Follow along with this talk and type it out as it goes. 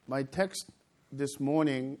My text this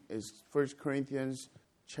morning is 1 Corinthians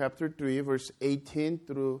chapter 3, verse 18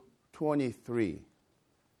 through 23.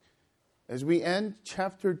 As we end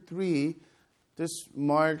chapter 3, this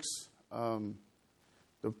marks the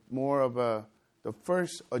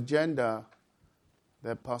first agenda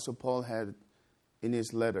that Apostle Paul had in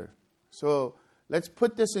his letter. So let's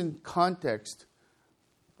put this in context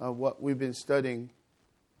of what we've been studying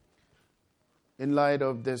in light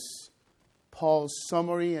of this Paul's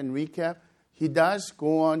summary and recap. He does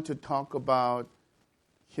go on to talk about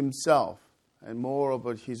himself and more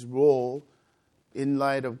about his role in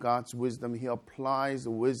light of God's wisdom. He applies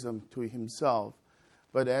the wisdom to himself.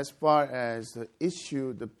 But as far as the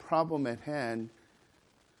issue, the problem at hand,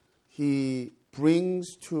 he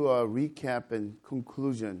brings to a recap and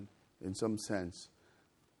conclusion in some sense.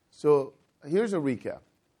 So here's a recap.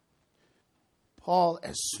 Paul,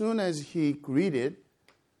 as soon as he greeted,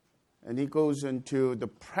 and he goes into the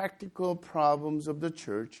practical problems of the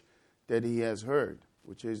church that he has heard,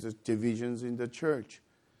 which is the divisions in the church.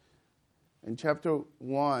 And chapter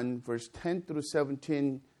 1, verse 10 through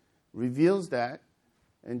 17 reveals that,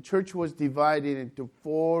 and church was divided into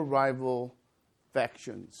 4 rival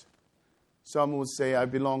factions. Some will say, I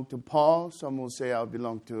belong to Paul. Some will say, I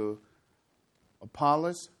belong to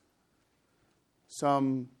Apollos.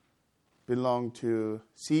 Some belong to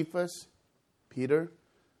Cephas, Peter,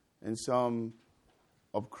 and some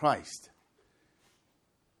of Christ.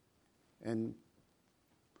 And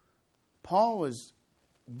Paul was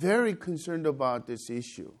very concerned about this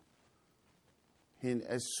issue.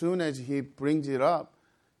 As soon as he brings it up,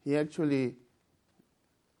 he actually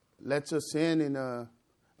lets us in a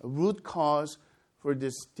root cause for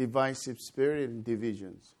this divisive spirit and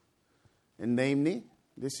divisions. And namely,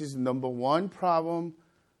 this is number one problem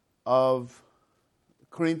of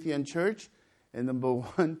Corinthian church and number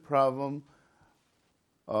one problem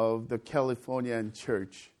of the Californian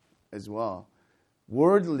church as well.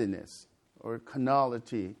 Worldliness or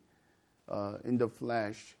carnality in the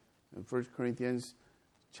flesh. In 1 Corinthians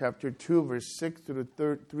chapter 2, verse 6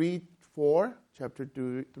 through 4, chapter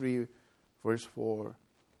 2, 3, verse 4.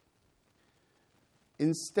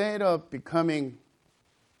 Instead of becoming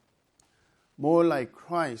more like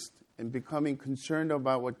Christ and becoming concerned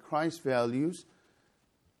about what Christ values,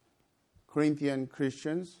 Corinthian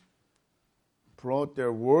Christians brought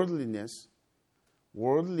their worldliness,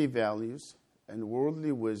 worldly values, and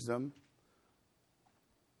worldly wisdom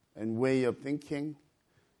and way of thinking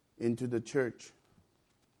into the church.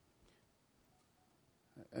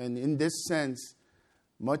 And in this sense,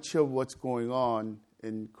 much of what's going on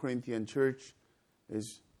in Corinthian church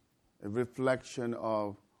is a reflection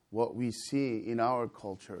of what we see in our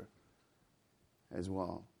culture as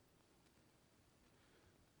well.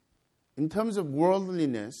 In terms of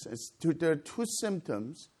worldliness, there are 2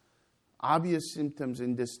 symptoms, obvious symptoms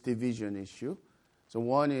in this division issue. So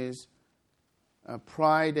one is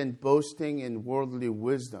pride and boasting in worldly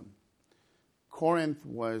wisdom. Corinth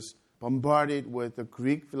was bombarded with the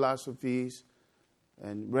Greek philosophies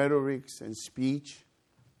and rhetorics and speech.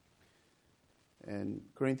 And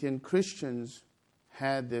Corinthian Christians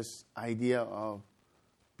had this idea of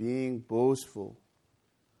being boastful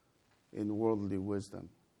in worldly wisdom.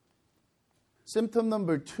 Symptom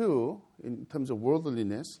number 2, in terms of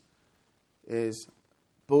worldliness, is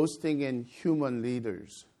boasting in human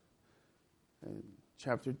leaders.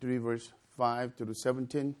 Chapter 3, verse 5 through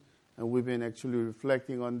 17, and we've been actually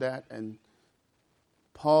reflecting on that. And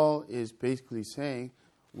Paul is basically saying,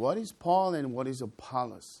 what is Paul and what is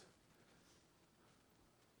Apollos?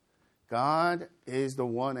 God is the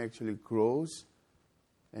one actually grows,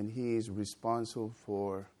 and he is responsible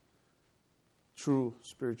for true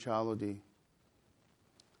spirituality.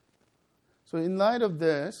 So in light of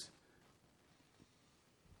this,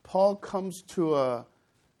 Paul comes to a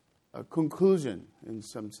conclusion in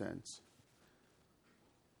some sense.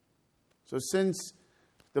 So since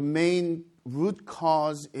the main root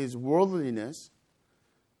cause is worldliness,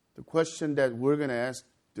 the question that we're going to ask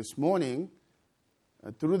this morning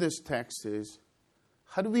through this text is,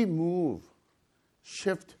 how do we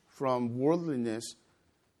shift from worldliness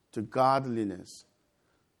to godliness?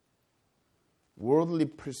 Worldly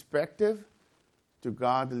perspective to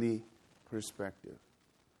godly perspective.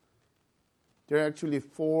 There are actually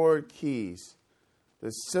 4 keys.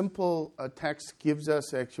 The simple text gives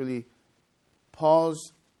us actually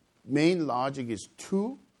Paul's main logic is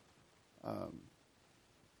 2.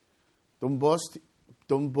 Don't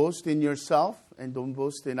boast in yourself and don't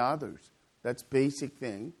boast in others. That's basic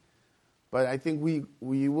thing. But I think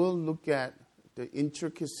we will look at the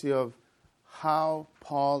intricacy of how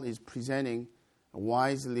Paul is presenting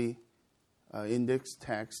wisely index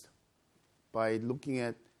text by looking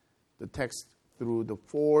at the text through the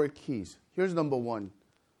 4 keys. Here's number 1.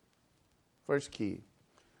 First key.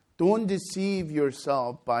 Don't deceive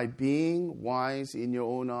yourself by being wise in your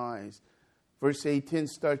own eyes. Verse 18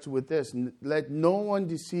 starts with this. Let no one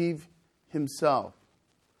deceive himself.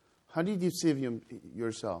 How do you deceive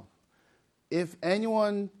yourself? If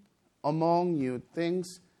anyone among you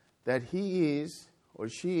thinks that he is or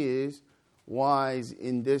she is wise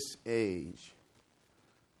in this age.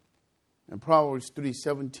 And Proverbs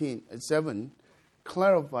 3:7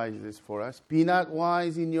 clarifies this for us. Be not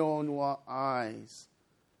wise in your own eyes.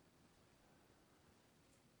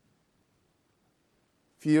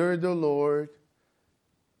 Fear the Lord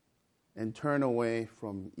and turn away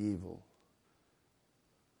from evil.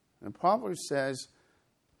 And Proverbs says,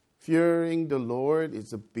 fearing the Lord is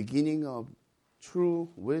the beginning of true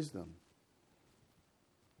wisdom.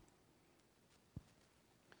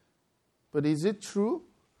 But is it true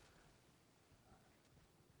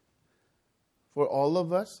for all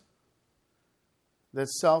of us that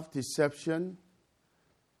self-deception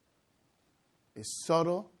is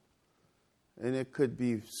subtle and it could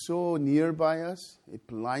be so nearby us, it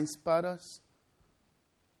blind spot us?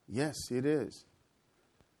 Yes, it is.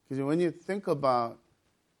 Because when you think about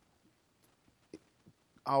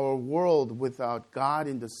our world without God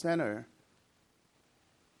in the center,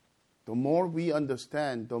 the more we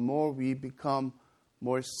understand, the more we become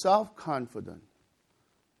more self-confident.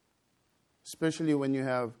 Especially when you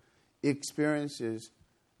have experiences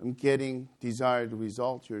of getting desired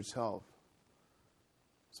results yourself.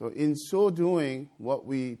 So in so doing, what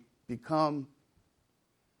we become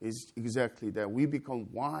is exactly that. We become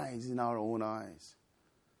wise in our own eyes.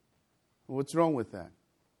 What's wrong with that?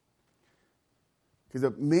 Because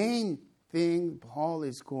the main thing Paul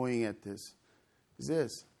is going at this is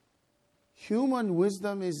this. Human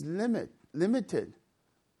wisdom is limited.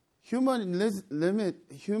 Human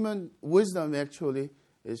wisdom actually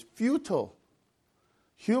is futile.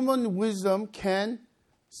 Human wisdom can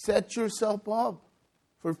set yourself up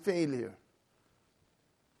for failure.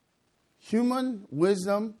 Human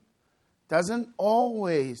wisdom doesn't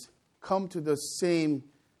always come to the same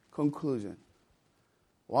conclusion.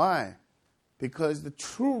 Why? Because the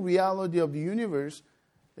true reality of the universe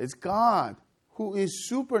is God, who is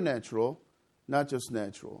supernatural, not just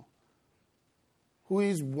natural, who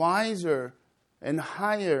is wiser and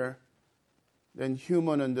higher than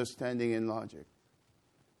human understanding and logic.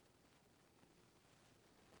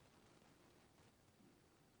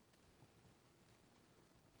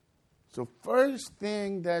 So first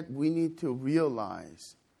thing that we need to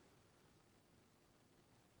realize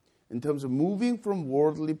in terms of moving from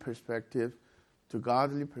worldly perspective to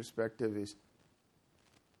godly perspective is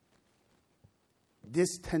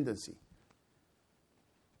this tendency.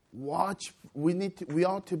 We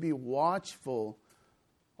ought to be watchful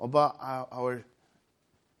about our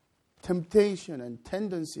temptation and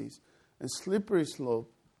tendencies and slippery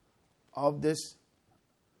slope of this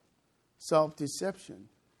self-deception.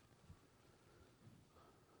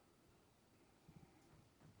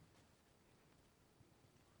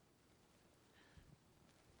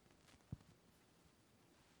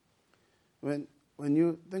 When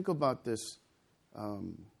you think about this,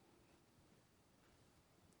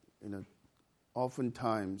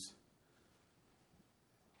 oftentimes,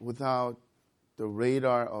 without the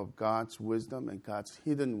radar of God's wisdom and God's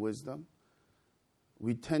hidden wisdom,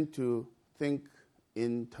 we tend to think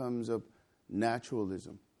in terms of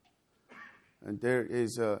naturalism. And there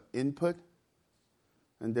is an input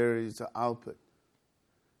and there is an output.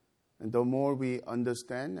 And the more we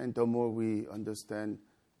understand, and the more we understand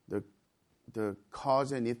the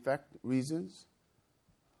cause and effect reasons,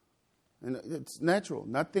 and it's natural,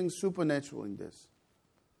 nothing supernatural in this.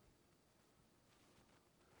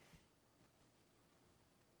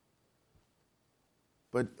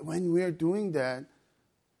 But when we are doing that,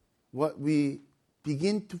 what we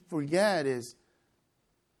begin to forget is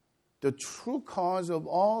the true cause of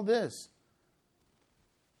all this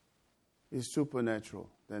is supernatural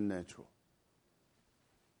than natural.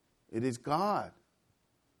 It is God.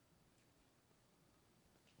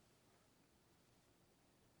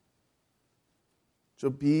 So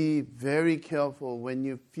be very careful when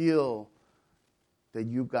you feel that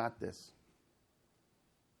you got this.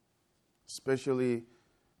 Especially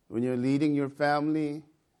when you're leading your family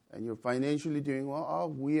and you're financially doing well. Oh,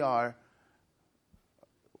 we are.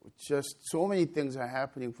 Just so many things are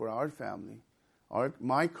happening for our family.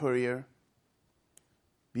 My career.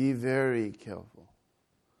 Be very careful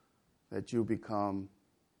that you become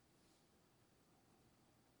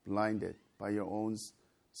blinded by your own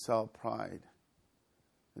self-pride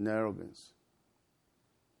and arrogance.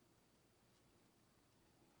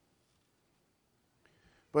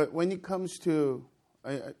 But when it comes to,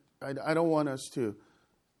 I don't want us to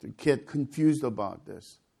get confused about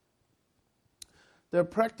this. There are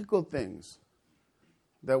practical things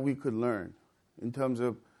that we could learn in terms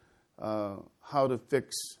of how to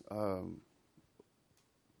fix, how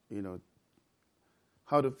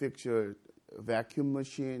to fix your vacuum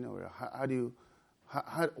machine, or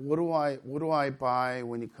what do I buy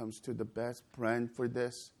when it comes to the best brand for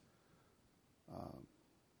this?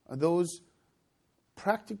 Are those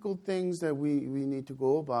practical things that we need to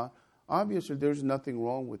go about? Obviously, there's nothing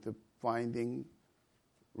wrong with finding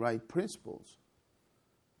right principles.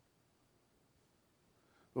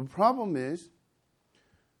 The problem is,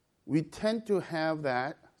 we tend to have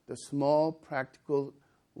the small practical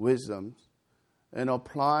wisdoms, and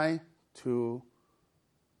apply to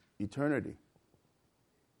eternity.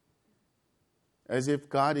 As if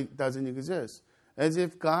God doesn't exist. As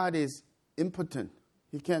if God is impotent.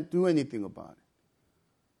 He can't do anything about it.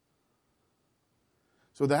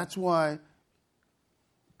 So that's why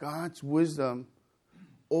God's wisdom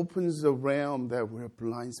opens the realm that we're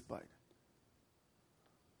blindsided.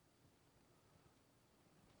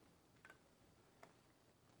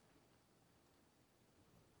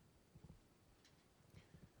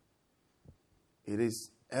 It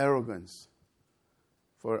is arrogance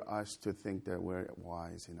for us to think that we're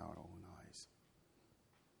wise in our own eyes.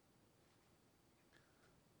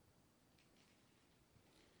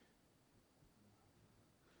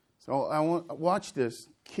 So I want watch this.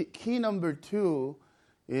 Key number 2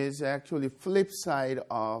 is actually flip side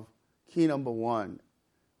of key number 1.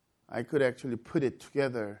 I could actually put it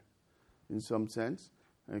together in some sense.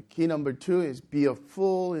 Key number 2 is be a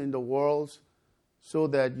fool in the world, so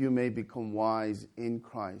that you may become wise in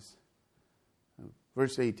Christ.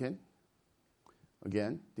 Verse 18.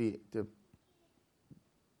 Again, the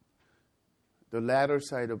latter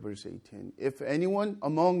side of verse 18. If anyone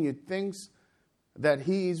among you thinks that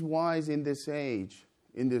he is wise in this age,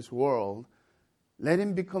 in this world, let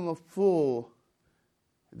him become a fool,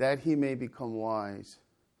 that he may become wise.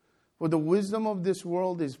 For the wisdom of this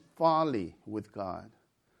world is folly with God.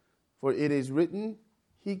 For it is written,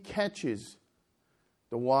 He catches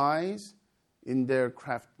the wise in their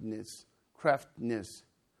craftiness.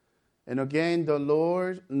 And again, the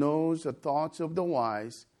Lord knows the thoughts of the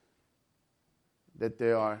wise, that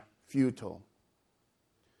they are futile.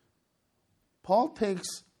 Paul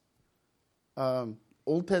takes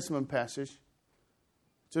Old Testament passage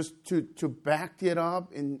just to back it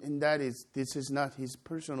up, and that is, this is not his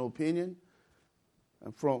personal opinion.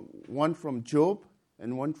 One from Job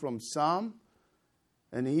and one from Psalm.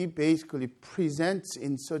 And he basically presents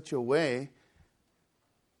in such a way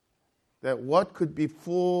that what could be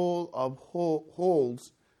full of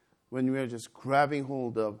holes when we are just grabbing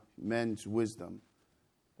hold of man's wisdom,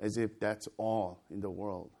 as if that's all in the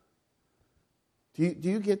world. Do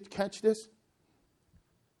you catch this?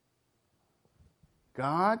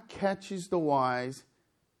 God catches the wise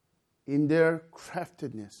in their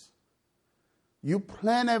craftedness. You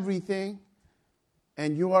plan everything,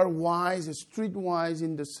 and you are wise, streetwise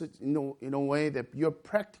in a way that you're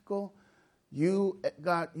practical. You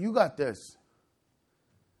got this.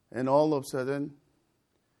 And all of a sudden,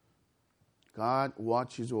 God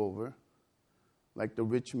watches over, like the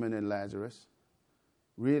rich man and Lazarus.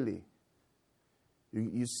 Really,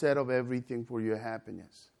 you set up everything for your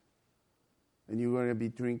happiness. And you're going to be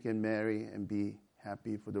drinking merry and be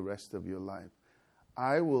happy for the rest of your life.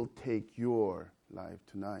 I will take your life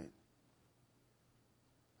tonight.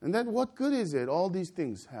 And then what good is it? All these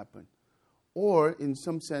things happen. Or in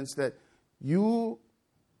some sense that you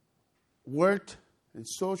worked in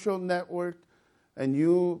social network, and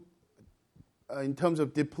you, in terms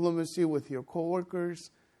of diplomacy with your coworkers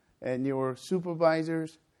and your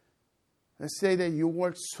supervisors, let's say that you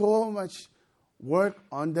worked so much work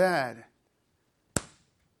on that.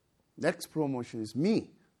 Next promotion is me.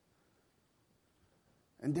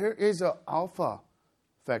 And there is an alpha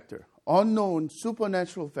factor, unknown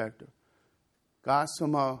supernatural factor. God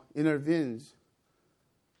somehow intervenes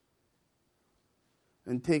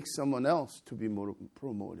and takes someone else to be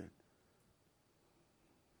promoted.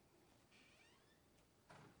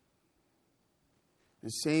 The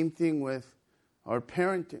same thing with our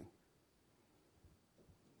parenting.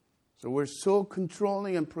 So we're so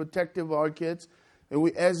controlling and protective of our kids, and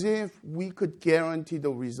as if we could guarantee the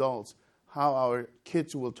results, how our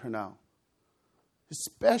kids will turn out.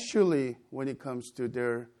 Especially when it comes to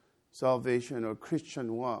their salvation or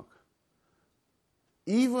Christian walk.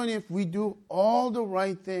 Even if we do all the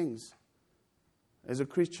right things as a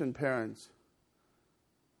Christian parents,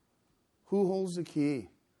 who holds the key?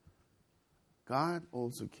 God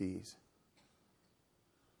holds the keys.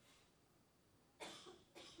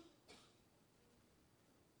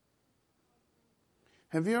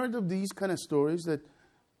 Have you heard of these kind of stories that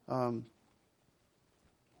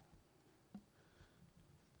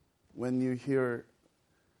when you hear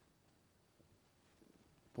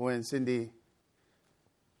Boy and Cindy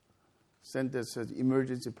sent us an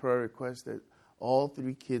emergency prayer request that all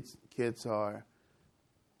 3 kids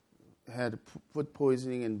had food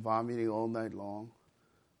poisoning and vomiting all night long,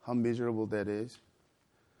 how miserable that is.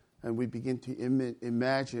 And we begin to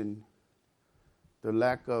imagine the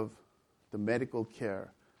lack of the medical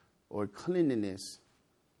care or cleanliness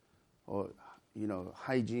or,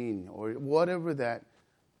 hygiene or whatever that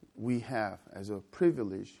we have as a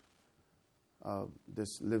privilege of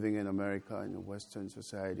this living in America in a Western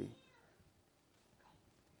society.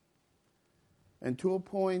 And to a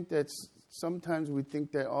point that sometimes we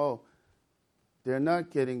think that, they're not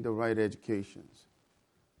getting the right educations,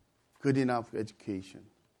 good enough education.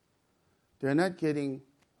 They're not getting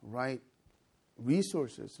right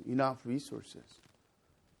resources, enough resources.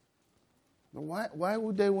 Why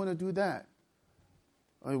would they want to do that?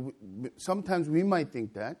 Sometimes we might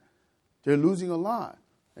think that. They're losing a lot.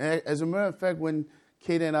 As a matter of fact, when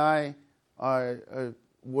Kate and I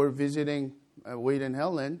were visiting Wade and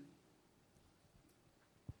Helen,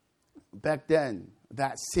 back then,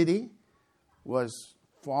 that city was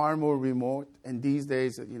far more remote. And these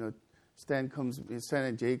days, Stan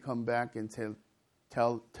and Jay come back and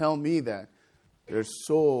tell me that they're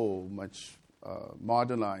so much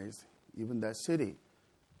modernized, even that city,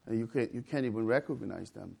 and you can't even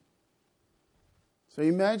recognize them. So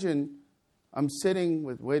imagine I'm sitting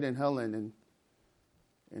with Wade and Helen,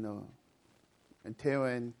 and Theo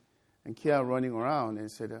and Kia running around,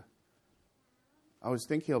 and said, I was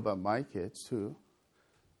thinking about my kids too.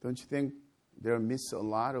 Don't you think they're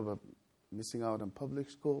missing out on public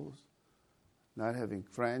schools, not having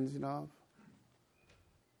friends enough?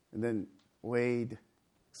 And then Wade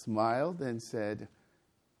smiled and said,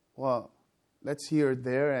 well, let's hear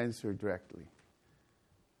their answer directly.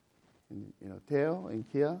 And, Theo and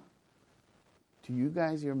Kia, to you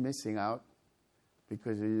guys, you're missing out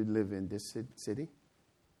because you live in this city.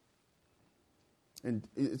 And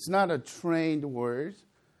it's not a trained word.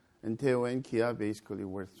 And Theo and Kia basically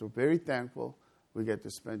were so very thankful. We get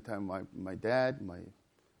to spend time with my dad, my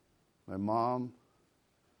mom.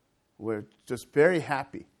 We're just very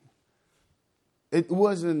happy. It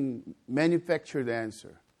wasn't manufactured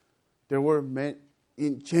answer. They were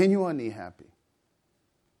genuinely happy.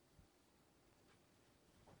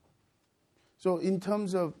 So in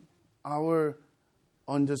terms of our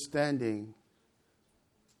understanding,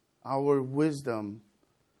 our wisdom,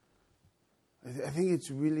 I think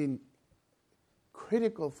it's really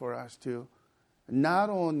critical for us to not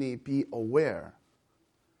only be aware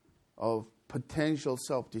of potential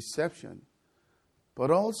self-deception,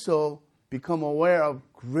 but also become aware of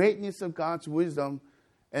greatness of God's wisdom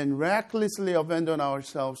and recklessly abandon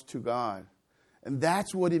ourselves to God. And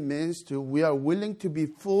that's what it means we are willing to be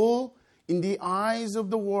full in the eyes of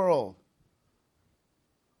the world.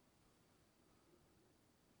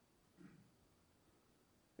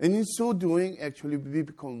 And in so doing, actually, we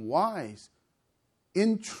become wise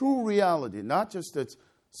in true reality, not just that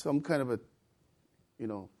some kind of a,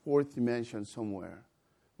 fourth dimension somewhere,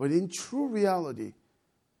 but in true reality,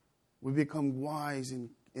 we become wise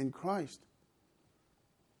in Christ.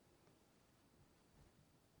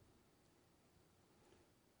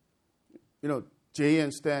 Jay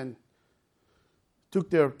and Stan took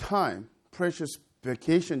their time, precious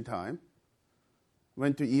vacation time,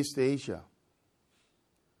 went to East Asia.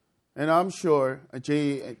 And I'm sure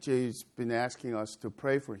Jay's been asking us to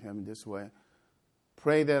pray for him this way.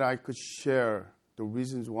 Pray that I could share the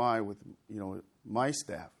reasons why with my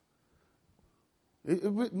staff.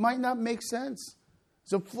 It might not make sense.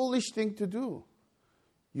 It's a foolish thing to do.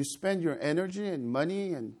 You spend your energy and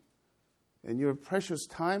money and your precious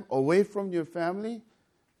time away from your family,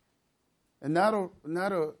 and not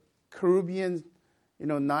a Caribbean,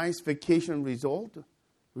 nice vacation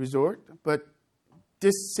resort, but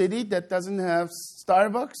this city that doesn't have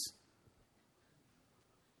Starbucks?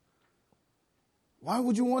 Why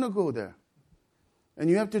would you want to go there? And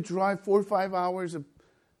you have to drive 4 or 5 hours of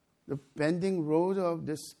the bending road of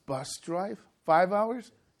this bus drive? 5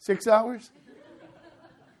 hours? 6 hours?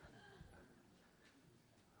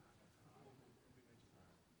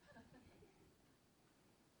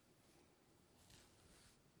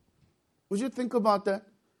 Would you think about that?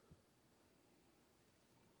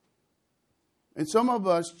 And some of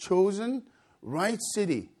us chosen right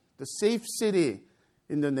city, the safe city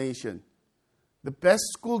in the nation, the best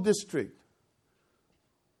school district.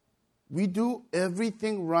 We do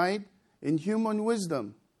everything right in human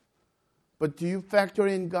wisdom. But do you factor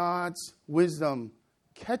in God's wisdom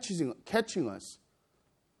catching us?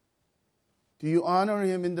 Do you honor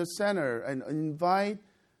Him in the center and invite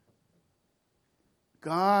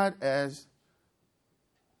God as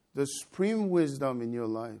the supreme wisdom in your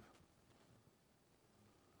life?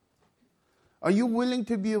 Are you willing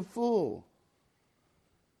to be a fool?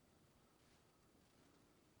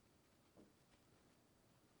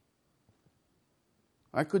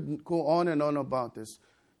 I could go on and on about this.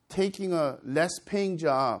 Taking a less paying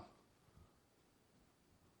job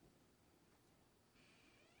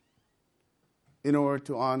in order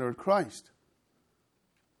to honor Christ,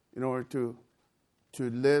 in order to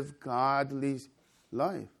live godly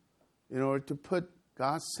life, in order to put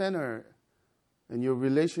God center and your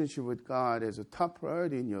relationship with God as a top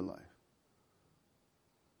priority in your life.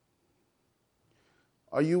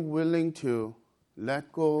 Are you willing to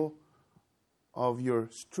let go of your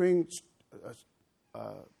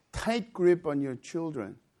tight grip on your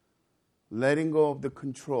children, letting go of the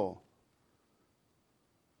control,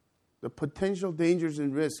 the potential dangers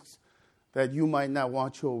and risks that you might not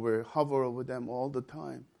watch over, hover over them all the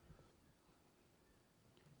time,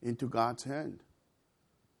 into God's hand?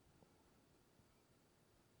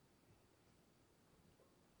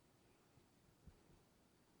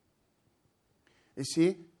 You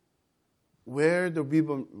see, where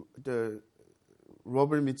the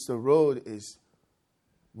rubber meets the road is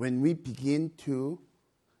when we begin to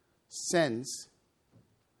sense,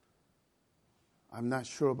 I'm not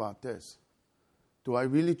sure about this. Do I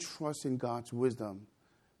really trust in God's wisdom?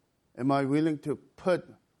 Am I willing to put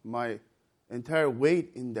my entire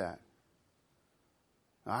weight in that?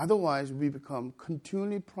 Otherwise, we become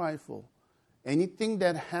continually prideful. Anything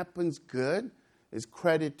that happens good is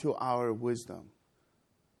credit to our wisdom.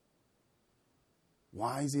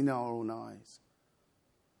 Wise in our own eyes.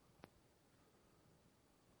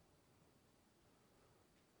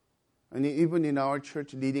 And even in our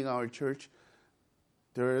church, leading our church,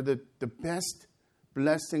 the best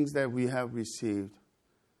blessings that we have received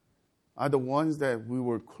are the ones that we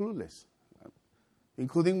were clueless.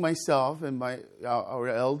 Including myself and our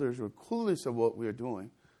elders were clueless of what we were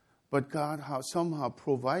doing. But God somehow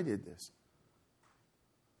provided this.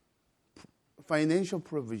 Financial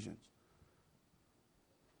provisions.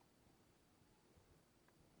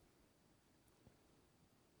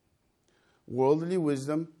 Worldly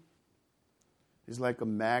wisdom is like a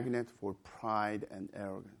magnet for pride and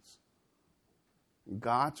arrogance.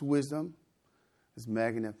 God's wisdom is a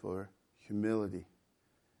magnet for humility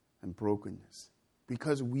and brokenness.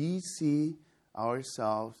 Because we see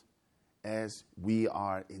ourselves as we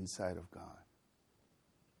are inside of God.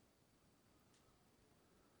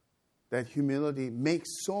 That humility makes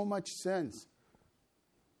so much sense.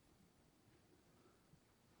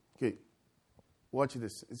 Okay, watch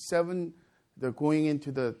this. They're going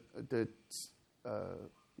into the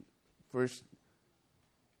verse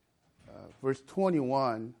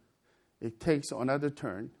 21. It takes another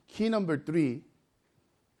turn. Key number 3.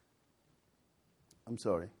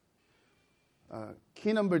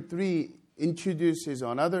 Key number 3 introduces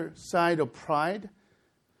another side of pride,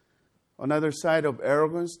 another side of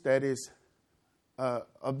arrogance that is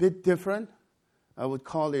a bit different. I would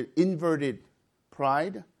call it inverted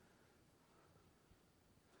pride,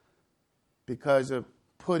 because of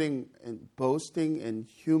putting and boasting in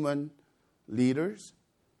human leaders.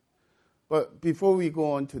 But before we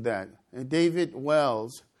go on to that, David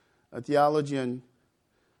Wells, a theologian,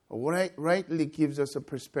 rightly gives us a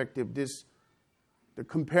perspective, the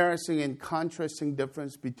comparison and contrasting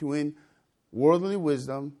difference between worldly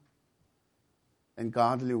wisdom and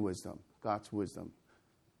godly wisdom, God's wisdom.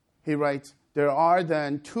 He writes, there are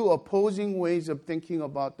then two opposing ways of thinking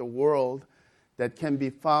about the world that can be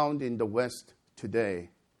found in the West today.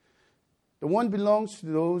 The one belongs to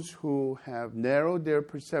those who have narrowed their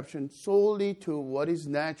perception solely to what is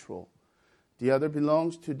natural. The other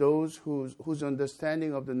belongs to those whose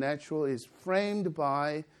understanding of the natural is framed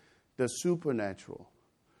by the supernatural.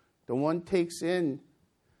 The one takes in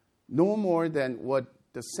no more than what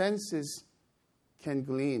the senses can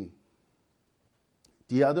glean.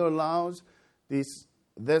 The other allows this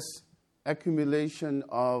accumulation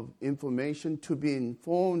of information to be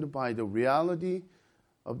informed by the reality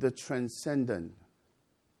of the transcendent.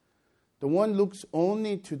 The one looks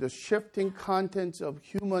only to the shifting contents of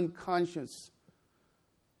human conscience,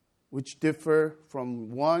 which differ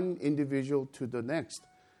from one individual to the next.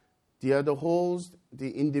 The other holds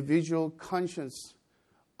the individual conscience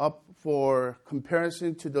up for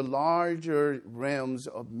comparison to the larger realms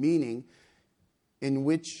of meaning in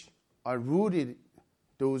which are rooted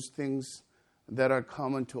those things that are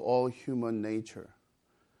common to all human nature.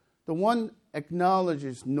 The one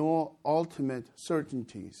acknowledges no ultimate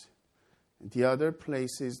certainties. The other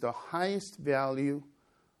places the highest value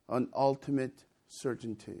on ultimate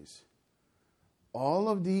certainties. All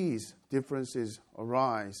of these differences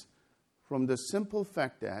arise from the simple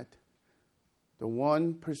fact that the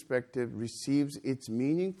one perspective receives its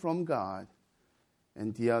meaning from God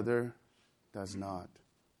and the other does not.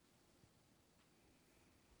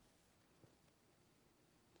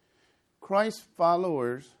 Christ's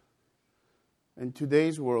followers in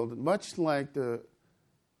today's world, much like the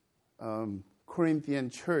Corinthian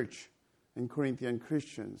church and Corinthian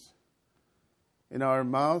Christians, in our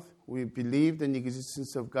mouth we believe in the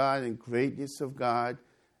existence of God and greatness of God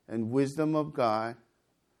and wisdom of God.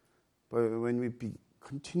 But when we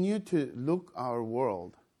continue to look at our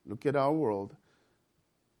world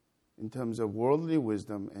in terms of worldly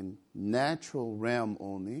wisdom and natural realm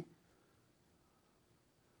only,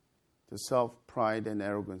 the self-pride and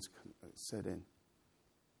arrogance set in.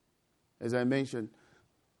 As I mentioned,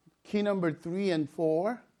 key number 3 and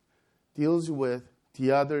 4 deals with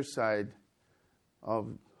the other side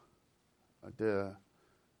of the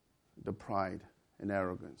pride and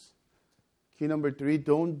arrogance. Key number 3,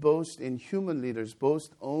 don't boast in human leaders,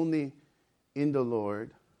 boast only in the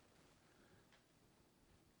Lord.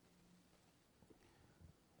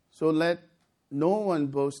 So let no one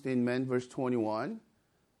boast in men, verse 21.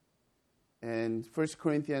 And 1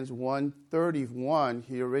 Corinthians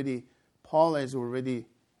 1:31, Paul has already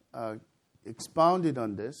expounded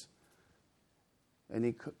on this.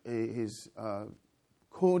 And he's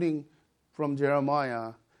quoting from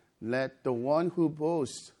Jeremiah, let the one who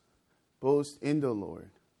boasts, boast in the Lord.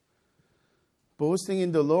 Boasting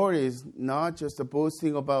in the Lord is not just a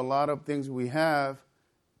boasting about a lot of things we have,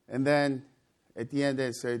 and then at the end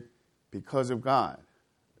they said, because of God.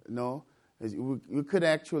 No, we could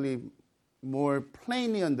actually more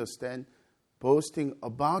plainly understand boasting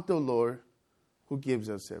about the Lord who gives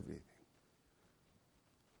us everything.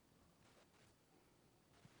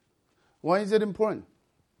 Why is it important?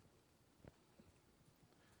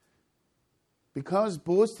 Because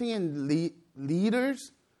boasting in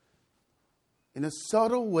leaders in a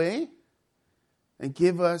subtle way and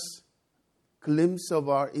give us glimpse of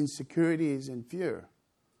our insecurities and fear.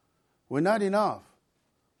 We're not enough.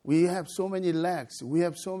 We have so many lacks. We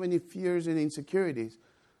have so many fears and insecurities.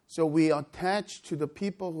 So we attach to the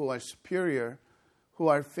people who are superior, who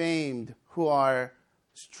are famed, who are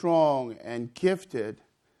strong and gifted.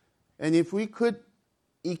 And if we could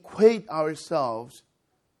equate ourselves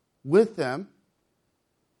with them,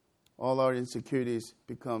 all our insecurities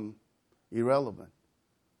become irrelevant.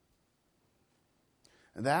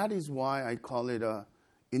 And that is why I call it a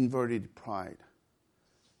inverted pride.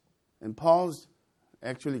 And Paul's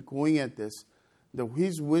actually going at this.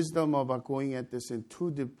 His wisdom about going at this in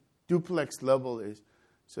two duplex level is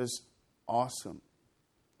just awesome.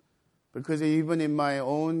 Because even in my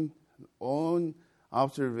own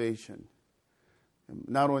observation,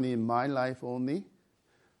 not only in my life only,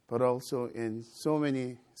 but also in so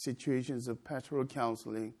many situations of pastoral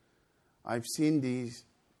counseling, I've seen these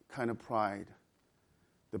kind of pride.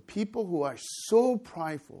 The people who are so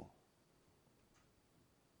prideful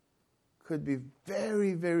could be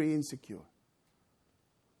very, very insecure.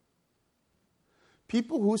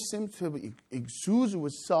 People who seem to exude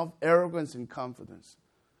with self-arrogance and confidence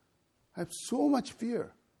have so much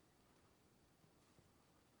fear.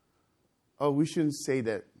 Oh, we shouldn't say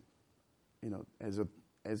that,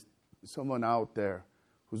 as someone out there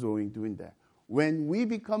who's doing that. When we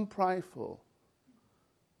become prideful,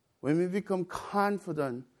 when we become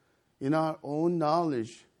confident in our own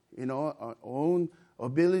knowledge, our own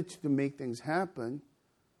ability to make things happen,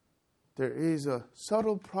 there is a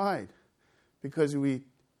subtle pride because we,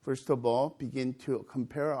 first of all, begin to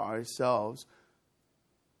compare ourselves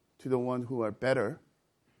to the ones who are better.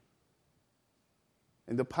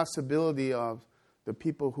 And the possibility of the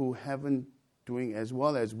people who haven't doing as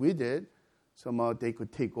well as we did, somehow they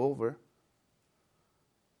could take over.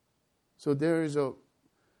 So there is a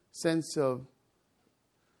sense of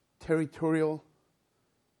territorial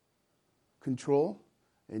control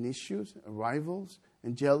and issues, rivals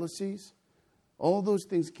and jealousies. All those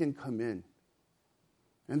things can come in.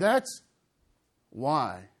 And that's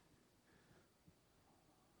why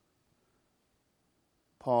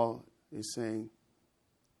Paul is saying,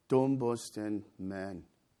 don't boast in man.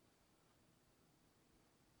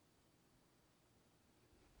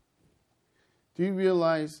 Do you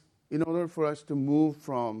realize in order for us to move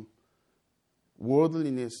from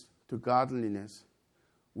worldliness to godliness,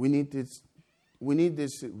 we need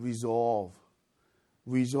this resolve.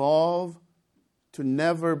 Resolve to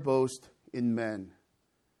never boast in men.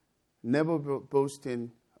 Never boast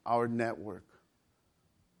in our network.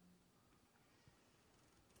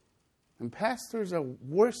 And pastors are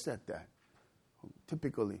worse at that,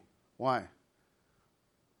 typically. Why?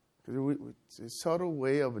 Because it's a subtle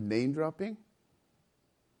way of name dropping.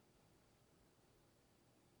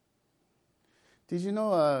 Did you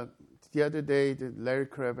know the other day that Larry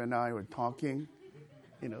Crabb and I were talking?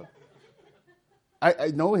 You know,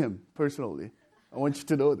 I know him personally. I want you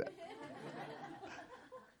to know that.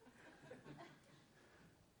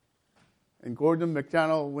 And Gordon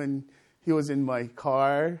McDonald, when he was in my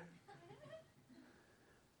car,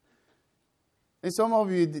 and some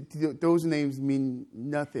of you, those names mean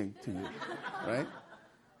nothing to you, right?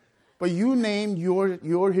 But you named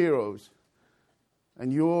your heroes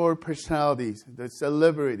and your personalities, the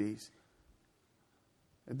celebrities.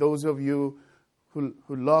 And those of you who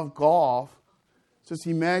love golf, just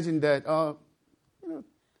imagine that,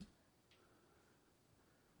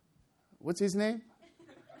 what's his name?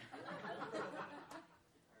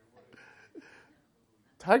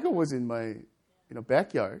 Tiger was in my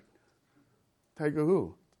backyard. Tiger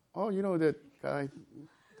who? Oh, you know that guy,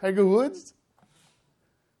 Tiger Woods?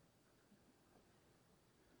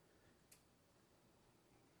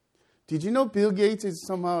 Did you know Bill Gates is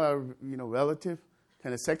somehow a relative,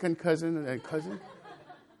 kind of second cousin and cousin?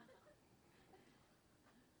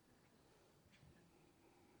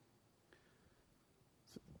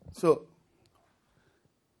 So,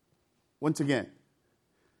 once again,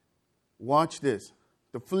 watch this.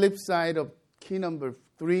 The flip side of key number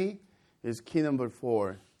 3 is key number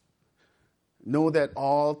 4. Know that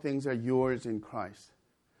all things are yours in Christ.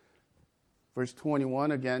 Verse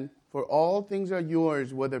 21 again. For all things are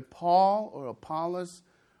yours, whether Paul or Apollos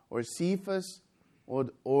or Cephas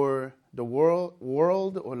or the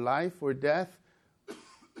world or life or death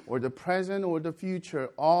or the present or the future,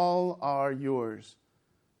 all are yours.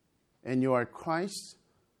 And you are Christ's,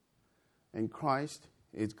 and Christ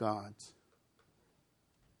is God's.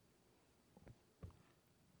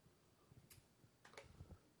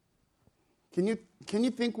 Can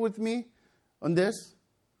you think with me on this?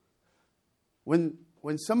 When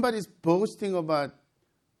somebody's boasting about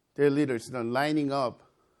their leaders, lining up,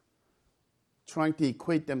 trying to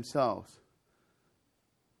equate themselves,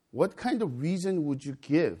 what kind of reason would you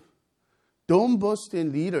give? Don't boast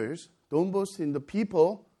in leaders. Don't boast in the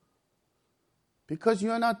people, because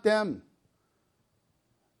you are not them.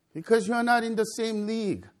 Because you are not in the same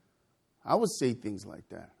league. I would say things like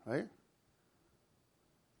that, right?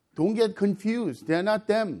 Don't get confused. They're not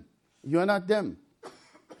them. You're not them.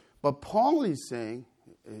 But Paul is saying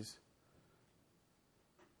is,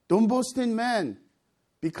 don't boast in man,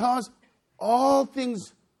 because all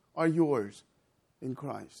things are yours in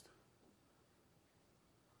Christ.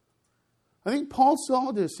 I think Paul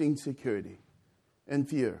saw this insecurity and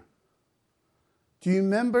fear. Do you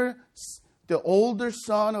remember the older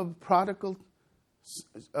son of parable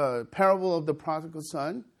of the prodigal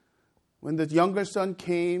son? When the younger son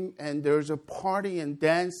came and there was a party and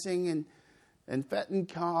dancing and fattened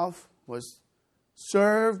calf was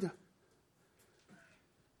served,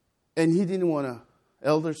 and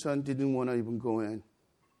elder son didn't want to even go in.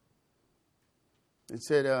 And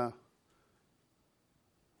said,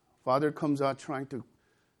 father comes out trying to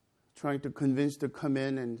convince to come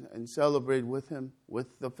in and celebrate with him,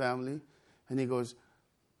 with the family. And he goes,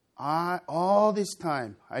 all this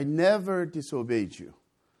time, I never disobeyed you.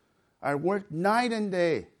 I worked night and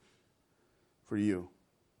day for you,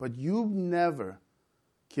 but you've never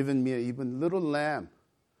given me even little lamb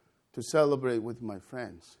to celebrate with my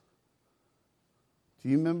friends. Do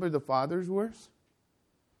you remember the father's words?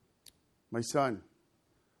 My son,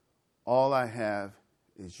 all I have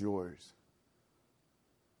is yours.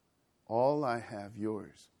 All I have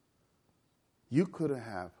yours. You could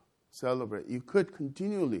have celebrate. You could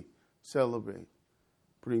continually celebrate,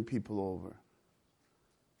 bring people over,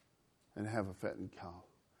 and have a fattened cow.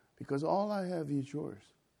 Because all I have is yours.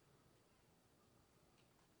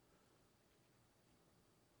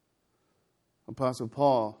 Apostle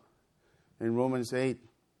Paul in Romans 8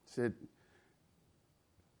 said,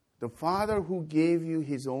 the Father who gave you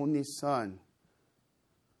his only Son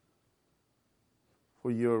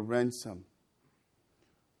for your ransom,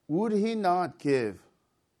 would he not give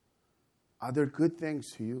other good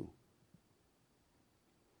things to you?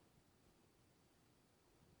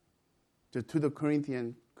 To the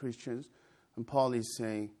Corinthian Christians, and Paul is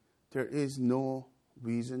saying, there is no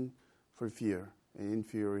reason for fear and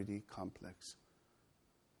inferiority complex.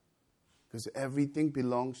 Because everything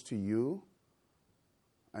belongs to you,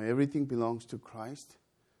 and everything belongs to Christ,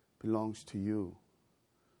 belongs to you.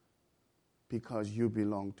 Because you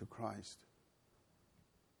belong to Christ.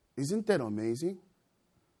 Isn't that amazing?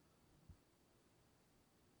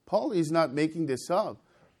 Paul is not making this up.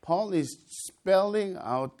 Paul is spelling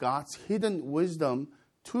out God's hidden wisdom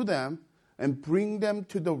to them and bring them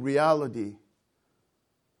to the reality.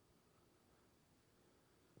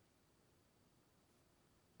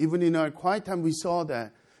 Even in our quiet time, we saw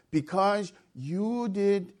that. Because you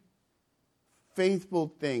did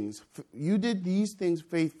faithful things, you did these things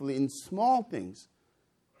faithfully in small things,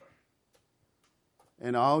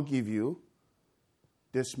 and I'll give you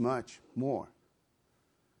this much more.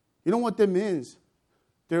 You know what that means?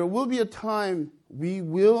 There will be a time we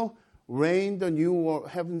will reign the new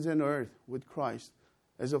heavens and earth with Christ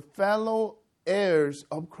as a fellow heirs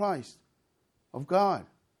of Christ, of God,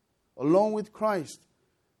 along with Christ.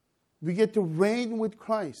 We get to reign with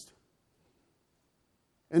Christ.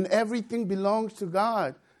 And everything belongs to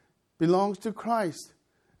God, belongs to Christ.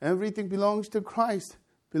 Everything belongs to Christ,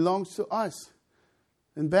 belongs to us.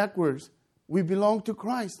 And backwards, we belong to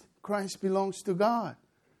Christ. Christ belongs to God.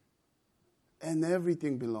 And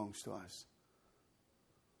everything belongs to us.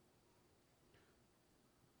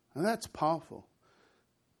 And that's powerful.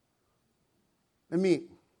 Let me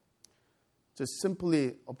just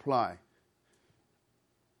simply apply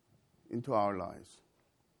into our lives.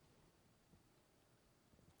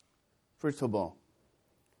 First of all,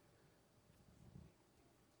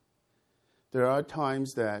 there are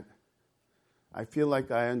times that I feel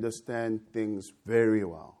like I understand things very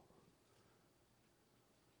well.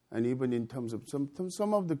 And even in terms of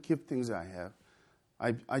some of the giftings I have,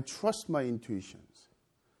 I trust my intuitions.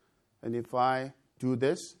 And if I do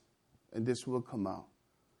this, and this will come out.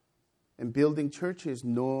 And building church is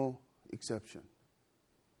no exception.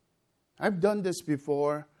 I've done this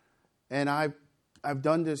before, and I've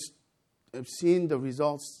done this. I've seen the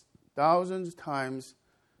results thousands of times,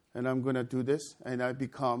 and I'm going to do this, and I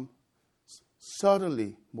become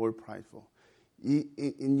subtly more prideful.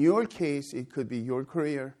 In your case, it could be your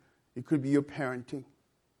career, it could be your parenting.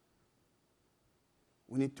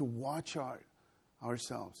 We need to watch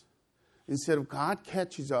ourselves. Instead of God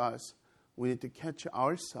catches us, we need to catch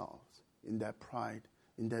ourselves in that pride,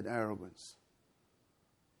 in that arrogance.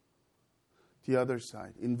 The other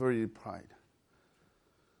side, inverted pride.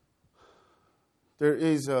 There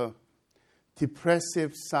is a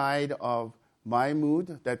depressive side of my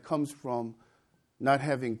mood that comes from not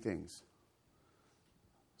having things.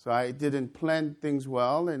 So I didn't plan things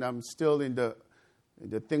well, and I'm still in the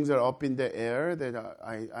things are up in the air that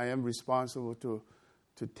I am responsible to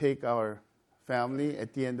take our family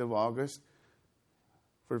at the end of August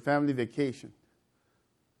for family vacation.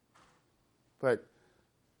 But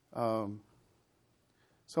some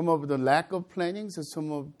of the lack of plannings and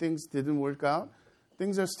some of things didn't work out.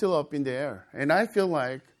 Things are still up in the air. And I feel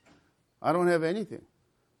like I don't have anything.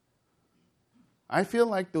 I feel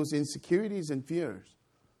like those insecurities and fears.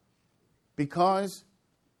 Because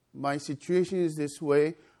my situation is this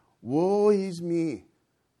way, woe is me.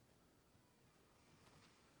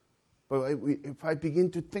 But if I begin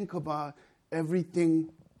to think about everything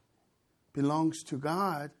belongs to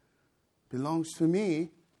God, belongs to me,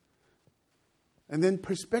 and then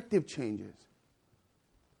perspective changes.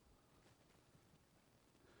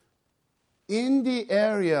 In the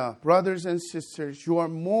area, brothers and sisters, you are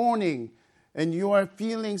mourning and you are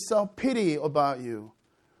feeling self-pity about you.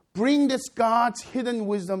 Bring this God's hidden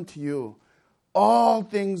wisdom to you. All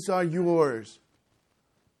things are yours.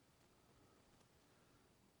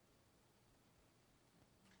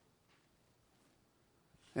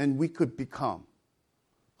 And we could become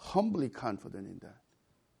humbly confident in that.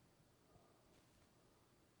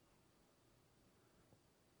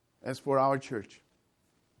 As for our church,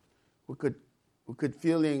 we could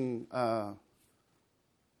feeling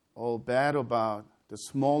all bad about the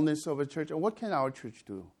smallness of a church. And what can our church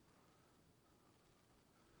do?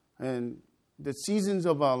 And the seasons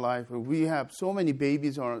of our life where we have so many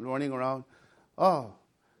babies running around,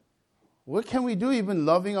 what can we do even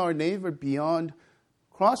loving our neighbor beyond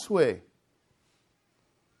Crossway?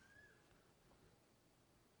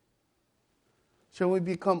 Shall we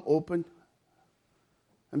become open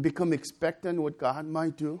and become expectant what God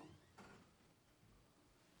might do?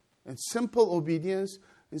 And simple obedience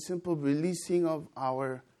and simple releasing of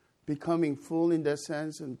our becoming full in that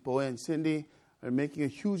sense, and Boy and Cindy are making a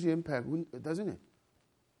huge impact, doesn't it?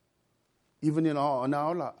 Even in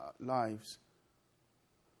our lives.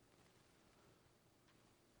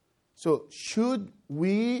 So should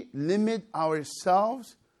we limit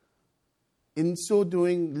ourselves? In so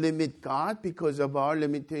doing, limit God because of our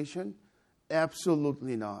limitation?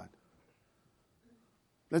 Absolutely not.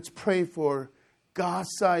 Let's pray for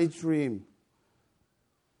God-sized dream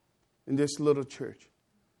in this little church.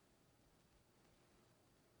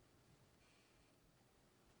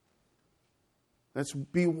 Let's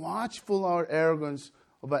be watchful of our arrogance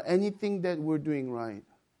about anything that we're doing right.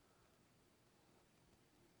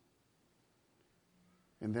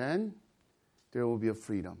 And then there will be a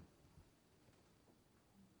freedom.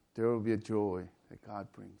 There will be a joy that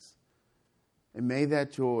God brings. And may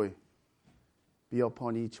that joy be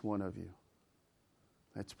upon each one of you.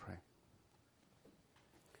 Let's pray.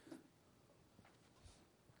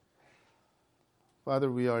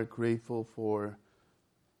 Father, we are grateful for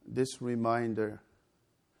this reminder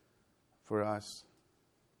for us.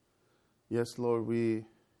 Yes, Lord, we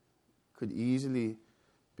could easily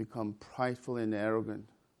become prideful and arrogant.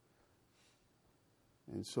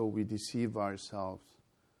 And so we deceive ourselves.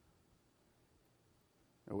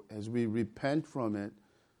 As we repent from it,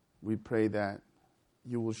 we pray that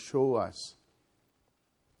you will show us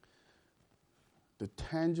the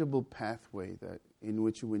tangible pathway in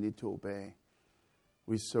which we need to obey.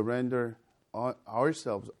 We surrender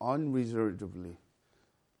ourselves unreservedly,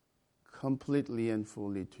 completely and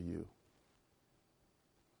fully to you.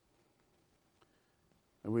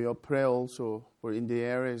 And we pray also for in the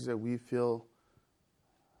areas that we feel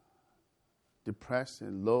depressed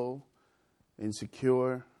and low,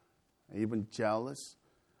 insecure, even jealous,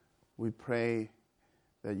 we pray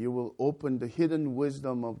that you will open the hidden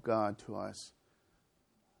wisdom of God to us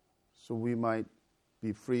so we might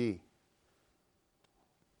be free.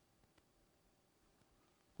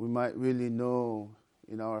 We might really know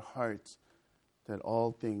in our hearts that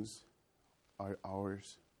all things are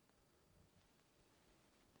ours.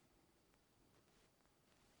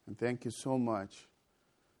 And thank you so much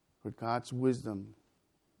for God's wisdom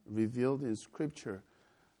revealed in Scripture,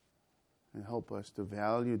 and help us to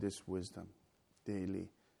value this wisdom daily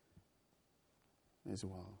as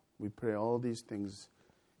well. We pray all these things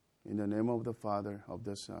in the name of the Father, of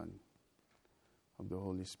the Son, of the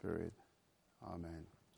Holy Spirit. Amen.